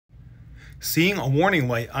Seeing a warning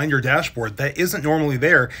light on your dashboard that isn't normally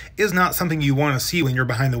there is not something you want to see when you're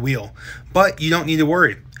behind the wheel, but you don't need to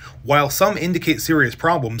worry. While some indicate serious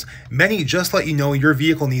problems, many just let you know your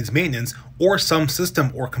vehicle needs maintenance or some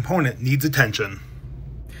system or component needs attention.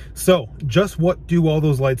 So, just what do all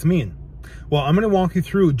those lights mean? Well, I'm going to walk you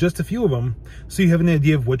through just a few of them so you have an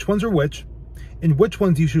idea of which ones are which and which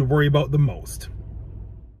ones you should worry about the most.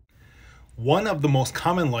 One of the most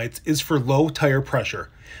common lights is for low tire pressure.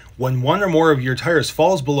 When one or more of your tires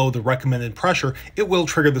falls below the recommended pressure, it will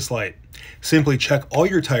trigger this light. Simply check all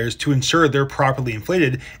your tires to ensure they're properly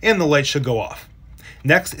inflated and the light should go off.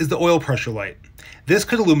 Next is the oil pressure light. This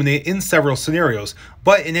could illuminate in several scenarios,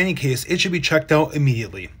 but in any case, it should be checked out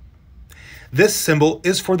immediately. This symbol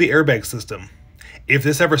is for the airbag system. If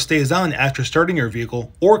this ever stays on after starting your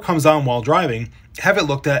vehicle or comes on while driving, have it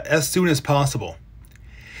looked at as soon as possible.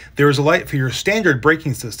 There is a light for your standard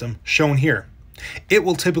braking system, shown here. It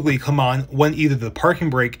will typically come on when either the parking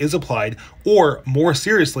brake is applied or, more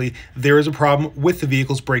seriously, there is a problem with the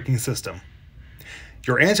vehicle's braking system.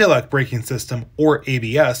 Your anti-lock braking system, or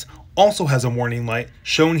ABS, also has a warning light,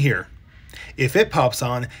 shown here. If it pops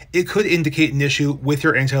on, it could indicate an issue with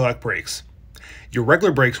your anti-lock brakes. Your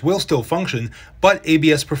regular brakes will still function, but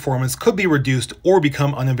ABS performance could be reduced or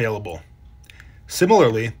become unavailable.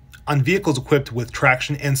 Similarly, on vehicles equipped with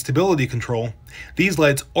traction and stability control, these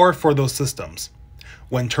lights are for those systems.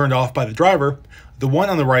 When turned off by the driver, the one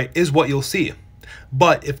on the right is what you'll see.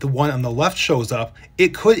 But if the one on the left shows up,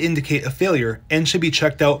 it could indicate a failure and should be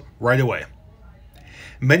checked out right away.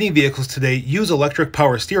 Many vehicles today use electric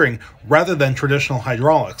power steering rather than traditional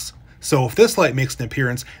hydraulics, so if this light makes an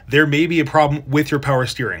appearance, there may be a problem with your power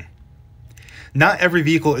steering. Not every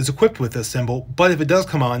vehicle is equipped with this symbol, but if it does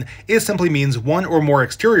come on, it simply means one or more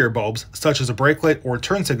exterior bulbs, such as a brake light or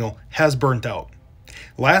turn signal, has burnt out.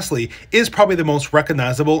 Lastly is probably the most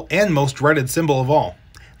recognizable and most dreaded symbol of all,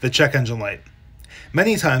 the check engine light.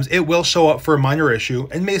 Many times it will show up for a minor issue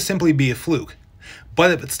and may simply be a fluke, but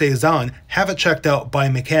if it stays on, have it checked out by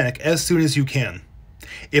a mechanic as soon as you can.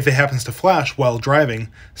 If it happens to flash while driving,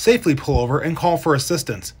 safely pull over and call for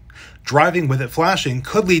assistance. Driving with it flashing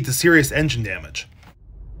could lead to serious engine damage.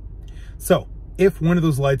 So, if one of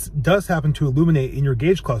those lights does happen to illuminate in your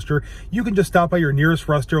gauge cluster, you can just stop by your nearest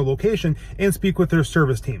Russ Darrow location and speak with their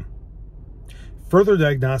service team. Further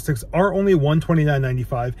diagnostics are only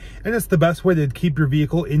 $129.95, and it's the best way to keep your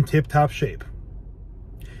vehicle in tip-top shape.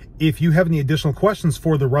 If you have any additional questions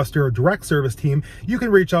for the Russ Darrow Direct Service team, you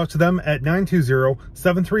can reach out to them at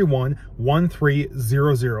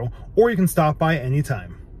 920-731-1300, or you can stop by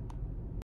anytime.